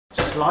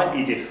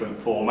slightly different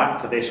format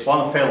for this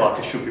one. I feel like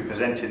I should be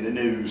presenting the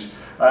news.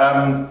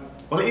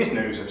 Well, it is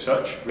news as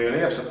such,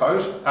 really, I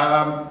suppose.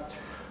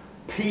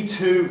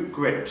 P2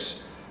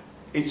 grips.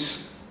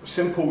 It's a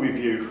simple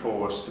review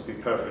for us, to be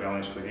perfectly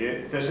honest with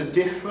you. There's a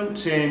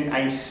difference in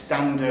a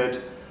standard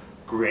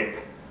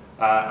grip,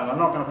 and I'm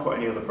not going to put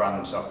any other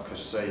brands up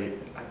because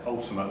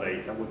ultimately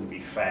it wouldn't be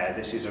fair.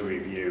 This is a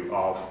review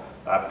of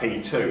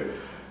P2.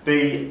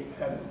 The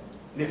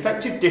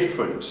effective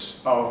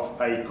difference of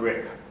a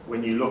grip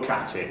when you look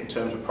at it in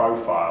terms of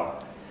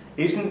profile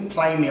isn't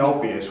plainly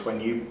obvious when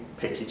you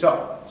pick it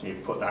up. So you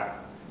put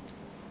that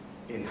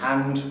in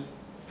hand,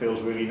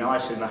 feels really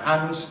nice in the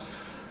hands,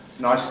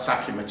 nice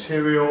tacky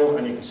material,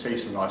 and you can see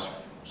some nice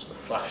sort of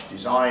flash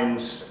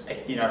designs,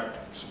 you know,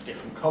 some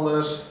different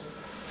colours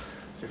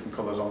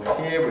on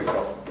here.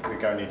 We're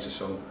going into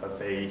some of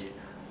the,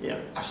 you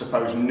know, I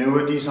suppose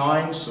newer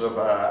designs, sort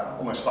of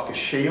almost like a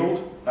shield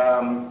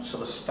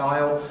sort of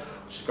style,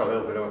 which has got a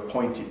little bit of a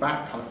pointy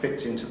back, kind of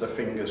fits into the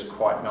fingers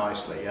quite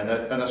nicely. And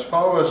as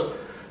far as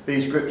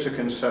these grips are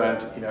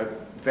concerned, you know,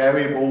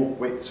 variable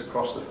widths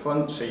across the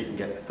front, so you can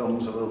get the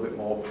thumbs a little bit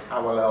more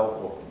parallel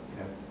or,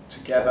 you know,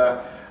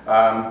 together.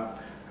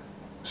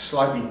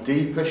 Slightly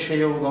deeper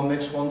shield on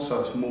this one, so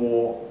it's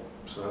more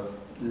sort of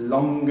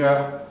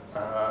longer,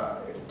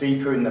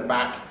 deeper in the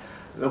back,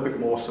 a little bit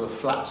more sort of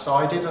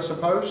flat-sided, I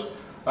suppose.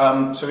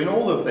 So in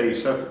all of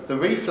these, so the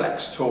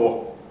Reflex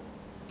Tour,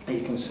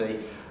 you can see,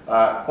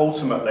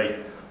 ultimately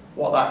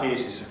what that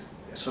is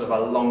sort of a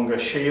longer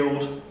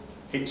shield.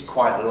 It's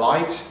quite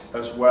light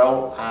as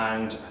well,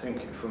 and I think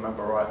if I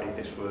remember rightly,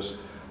 this was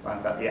around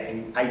about the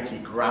 80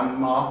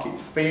 gram mark. It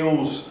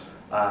feels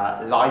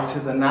lighter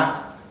than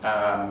that,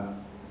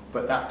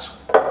 but that's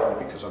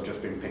probably because I've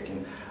just been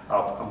picking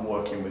up and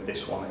working with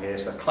this one here.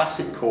 So the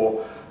Classic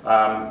Core,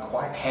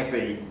 quite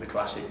heavy, the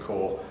Classic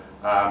Core,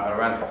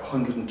 around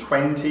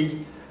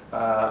 120,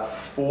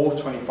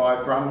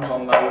 25 grams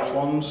on those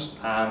ones,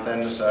 and then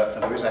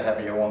there is a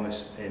heavier one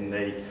in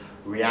the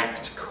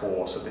React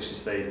Core, so this is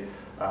the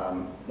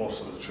more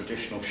sort of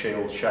traditional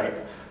shield shape,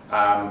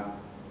 and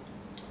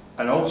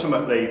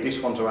ultimately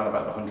this one's around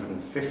about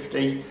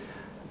 150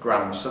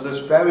 grams, so there's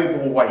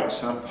variable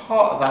weights, and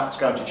part of that's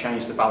going to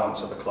change the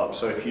balance of the club.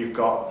 So if you've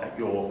got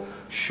your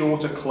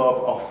shorter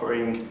club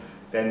offering,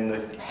 then the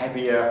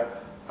heavier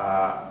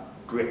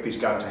grip is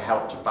going to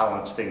help to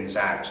balance things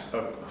out.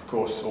 Of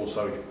course,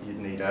 also you'd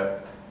need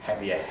a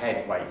heavier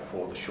head weight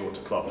for the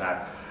shorter club.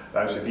 Now,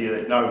 those of you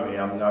that know me,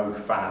 I'm no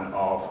fan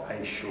of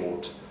a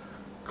short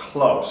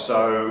club.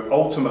 So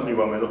ultimately,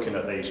 when we're looking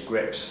at these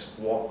grips,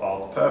 what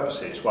are the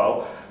purposes?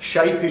 Well,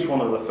 shape is one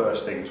of the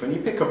first things. When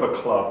you pick up a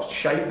club,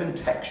 shape and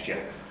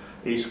texture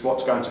is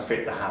what's going to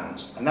fit the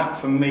hands, and that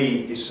for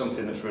me is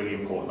something that's really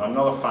important. I'm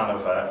not a fan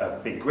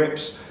of big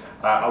grips.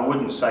 I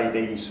wouldn't say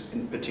these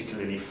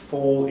particularly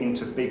fall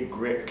into big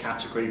grip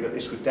category, but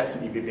this would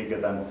definitely be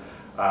bigger than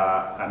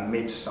a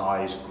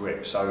mid-size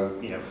grip. So,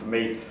 you know, for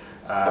me,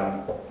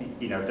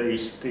 you know,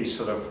 these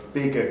sort of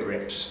bigger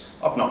grips,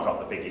 I've not got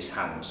the biggest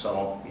hands,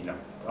 so, you know,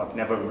 I've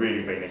never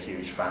really been a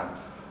huge fan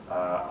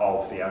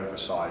of the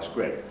oversized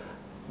grip.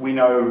 We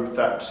know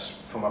that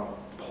from a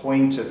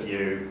point of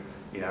view,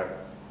 you know,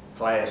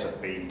 players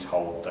have been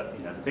told that,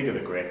 you know, the bigger the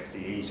grip, the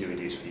easier it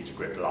is for you to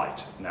grip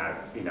light. Now,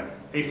 you know,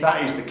 if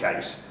that is the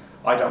case,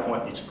 I don't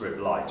want you to grip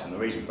light, and the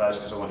reason for that is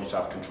because I want you to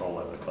have control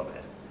over the club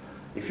head.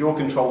 If you're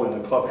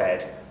controlling the club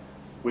head,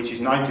 which is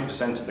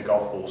 90% of the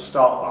golf ball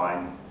start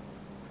line,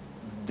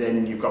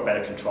 then you've got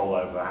better control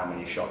over how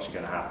many shots you're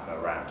going to have per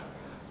round.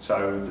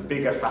 So the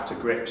bigger, fatter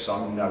grips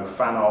I'm no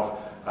fan of,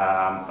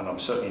 and I'm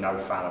certainly no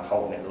fan of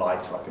holding it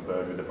light like a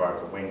bird with a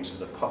broken wing, so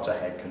the putter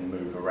head can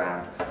move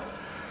around,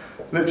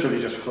 literally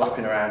just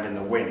flapping around in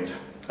the wind.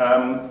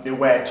 The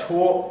Aware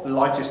Tour, the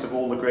lightest of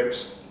all the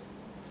grips,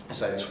 I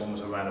say this one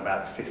was around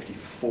about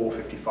 54,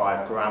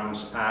 55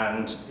 grams,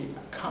 and it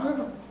kind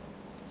of,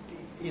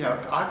 you know,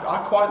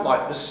 I quite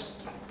like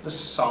the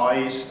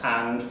size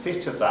and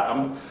fit of that.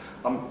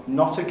 I'm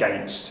not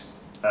against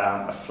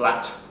a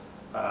flat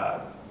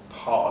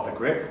part of the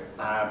grip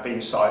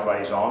being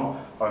sideways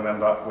on. I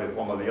remember with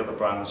one of the other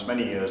brands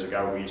many years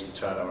ago, we used to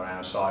turn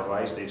around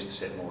sideways. They used to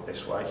sit more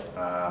this way.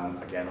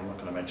 Again, I'm not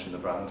going to mention the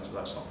brand because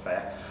that's not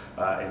fair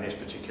in this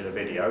particular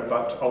video,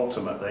 but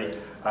ultimately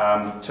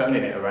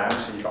turning it around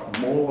so you've got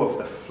more of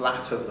the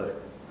flat of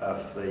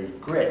the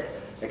grip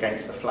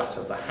against the flat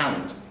of the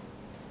hand.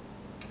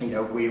 You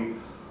know,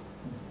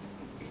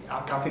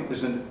 I think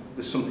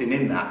there's something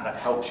in that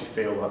helps you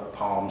feel that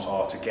palms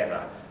are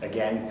together.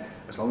 Again,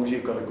 as long as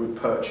you've got a good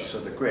purchase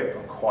of the grip,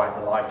 I'm quite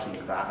liking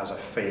that as a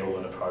feel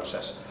and a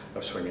process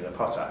of swinging the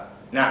putter.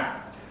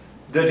 Now,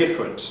 the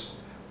difference.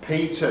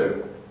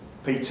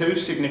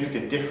 P2's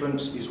significant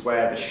difference is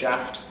where the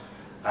shaft,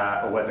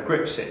 or where the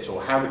grip sits,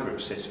 or how the grip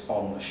sits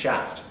on the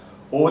shaft.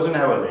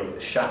 Ordinarily, the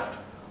shaft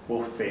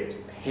will fit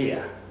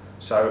here.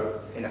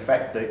 So, in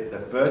effect, the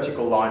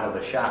vertical line of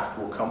the shaft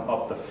will come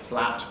up the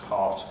flat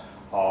part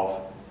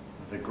of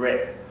the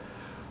grip.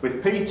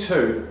 With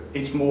P2,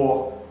 it's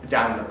more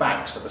down the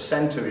back, so the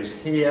centre is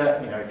here.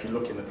 You know, if you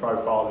look in the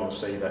profile, you'll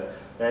see that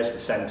There's the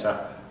centre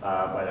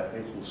where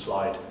it will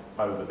slide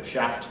over the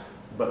shaft,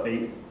 but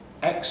the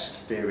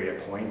exterior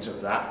point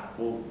of that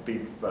will be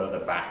further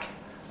back.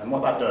 And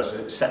what that does is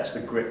it sets the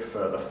grip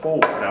further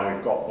forward. Now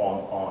we've got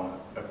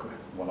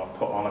one I've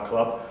put on a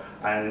club,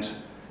 and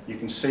you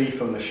can see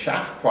from the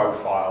shaft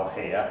profile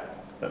here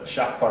that the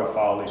shaft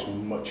profile is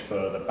much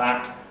further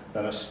back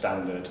than a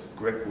standard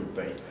grip would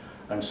be.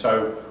 And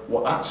so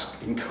what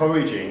that's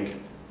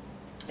encouraging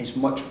is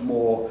much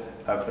more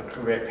of the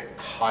grip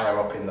higher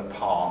up in the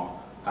palm,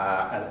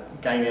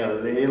 and gaining a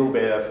little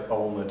bit of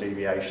ulnar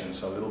deviation,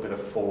 so a little bit of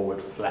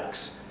forward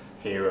flex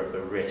here of the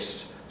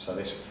wrist. So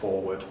this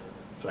forward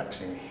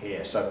flexing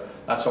here. So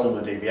that's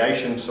ulnar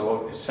deviation,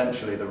 so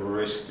essentially the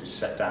wrist is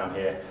set down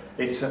here.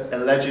 It's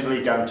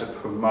allegedly going to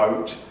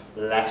promote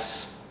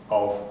less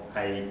of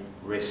a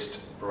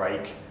wrist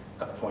break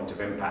at the point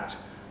of impact.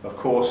 Of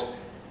course,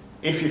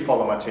 if you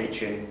follow my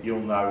teaching, you'll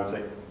know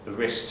that the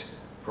wrist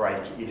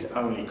break is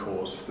only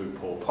caused through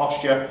poor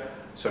posture.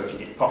 So if you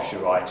get your posture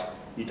right,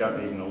 you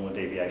don't need an ulnar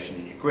deviation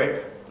in your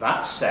grip.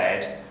 That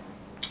said,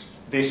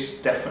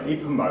 this definitely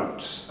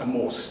promotes a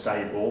more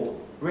stable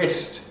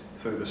wrist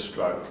through the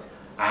stroke.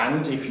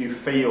 And if you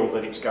feel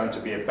that it's going to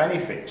be a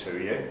benefit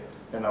to you,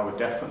 then I would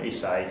definitely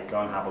say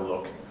go and have a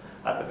look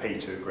at the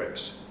P2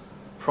 grips.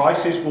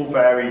 Prices will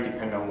vary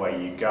depending on where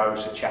you go,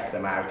 so check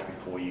them out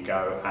before you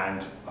go,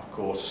 and of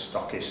course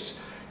stockists,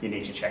 you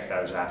need to check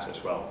those out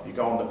as well. You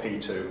go on the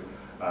P2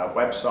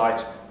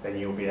 website, then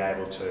you'll be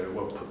able to,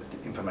 we'll put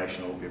the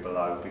information will be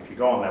below, but if you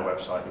go on their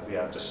website you'll be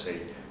able to see,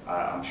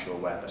 I'm sure,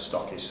 where the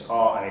stockists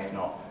are, and if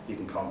not, you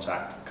can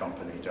contact the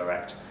company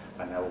direct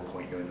and they will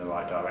point you in the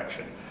right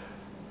direction.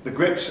 The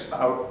grips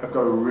have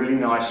got a really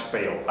nice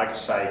feel. Like I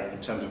say,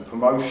 in terms of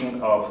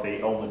promotion of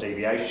the ulnar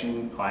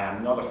deviation, I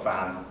am not a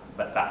fan,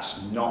 but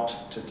that's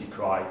not to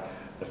decry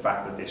the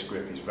fact that this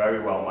grip is very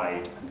well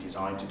made and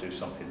designed to do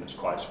something that's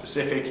quite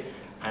specific,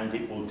 and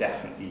it will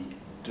definitely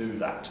do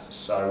that.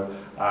 So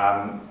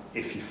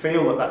if you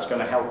feel that that's going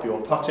to help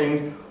your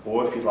putting,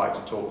 or if you'd like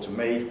to talk to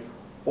me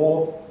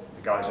or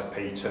the guys at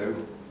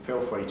P2, feel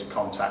free to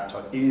contact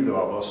either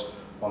of us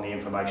on the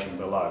information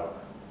below.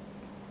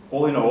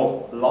 All in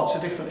all, lots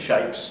of different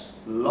shapes,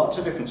 lots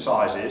of different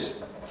sizes,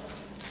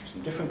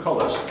 some different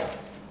colours,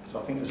 so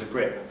I think there's a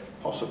grip,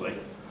 possibly,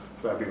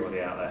 for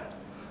everybody out there.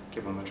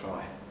 Give them a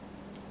try.